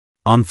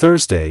On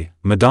Thursday,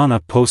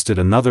 Madonna posted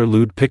another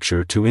lewd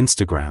picture to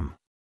Instagram.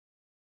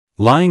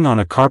 Lying on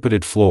a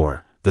carpeted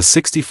floor, the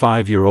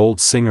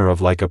 65-year-old singer of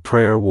Like a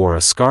Prayer wore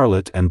a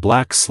scarlet and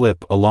black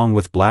slip along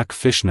with black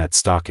fishnet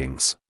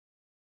stockings.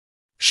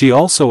 She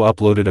also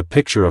uploaded a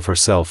picture of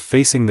herself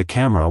facing the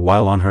camera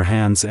while on her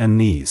hands and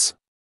knees.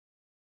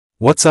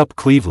 "What's up,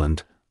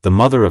 Cleveland?" the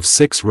mother of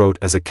 6 wrote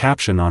as a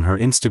caption on her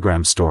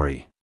Instagram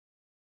story.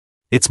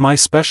 "It's my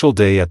special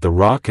day at the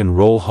Rock and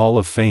Roll Hall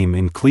of Fame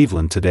in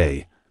Cleveland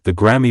today," the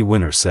Grammy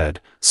winner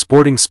said,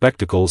 sporting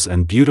spectacles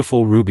and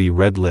beautiful ruby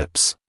red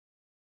lips.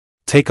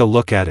 "Take a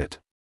look at it."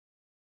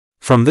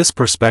 From this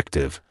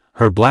perspective,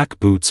 her black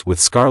boots with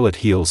scarlet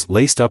heels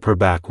laced up her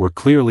back were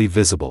clearly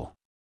visible.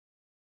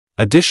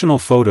 Additional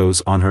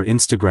photos on her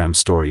Instagram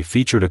story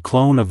featured a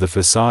clone of the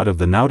facade of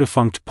the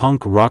now-defunct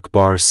punk rock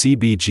bar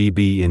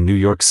CBGB in New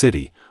York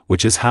City,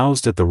 which is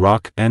housed at the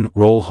Rock and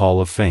Roll Hall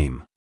of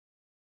Fame.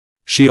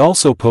 She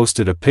also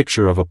posted a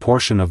picture of a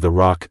portion of the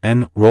Rock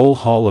and Roll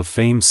Hall of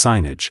Fame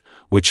signage,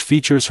 which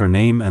features her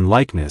name and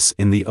likeness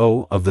in the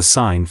O of the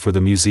sign for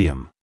the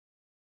museum.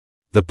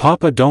 The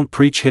Papa Don't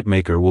Preach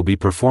hitmaker will be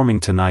performing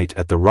tonight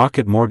at the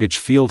Rocket Mortgage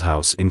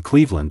Fieldhouse in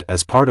Cleveland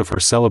as part of her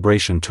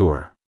celebration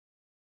tour.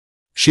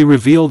 She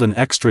revealed an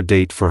extra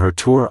date for her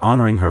tour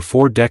honoring her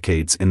 4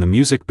 decades in the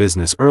music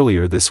business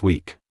earlier this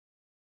week.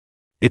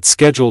 It's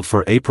scheduled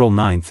for April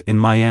 9th in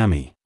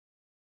Miami.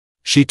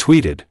 She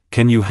tweeted,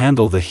 "Can you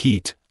handle the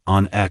heat?"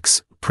 on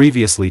X,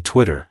 previously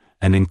Twitter,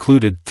 and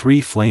included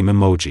 3 flame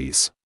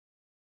emojis.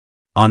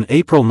 On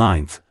April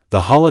 9th,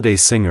 the holiday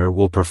singer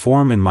will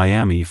perform in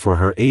Miami for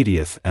her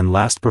 80th and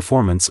last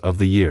performance of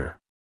the year.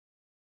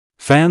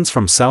 Fans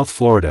from South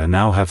Florida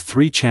now have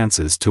 3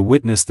 chances to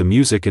witness the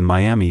music in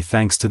Miami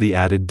thanks to the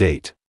added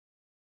date.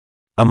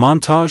 A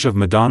montage of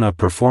Madonna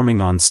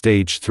performing on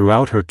stage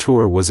throughout her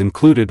tour was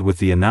included with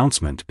the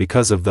announcement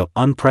because of the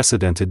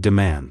unprecedented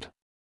demand.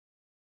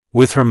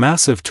 With her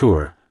massive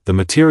tour, the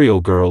Material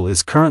Girl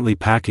is currently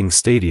packing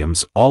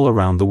stadiums all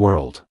around the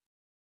world.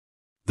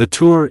 The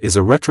tour is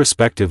a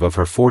retrospective of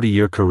her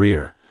 40-year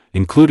career,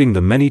 including the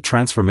many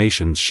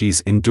transformations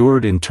she's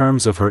endured in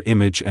terms of her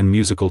image and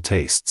musical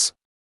tastes.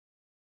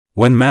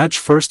 When Madge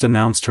first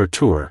announced her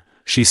tour,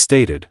 she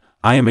stated,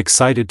 "I am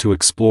excited to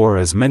explore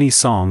as many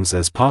songs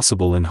as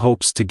possible in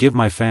hopes to give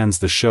my fans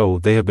the show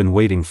they have been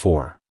waiting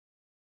for."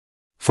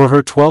 For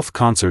her 12th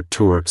concert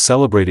tour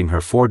celebrating her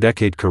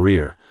 4-decade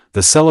career,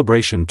 the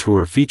Celebration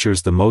Tour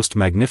features the most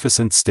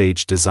magnificent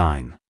stage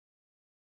design.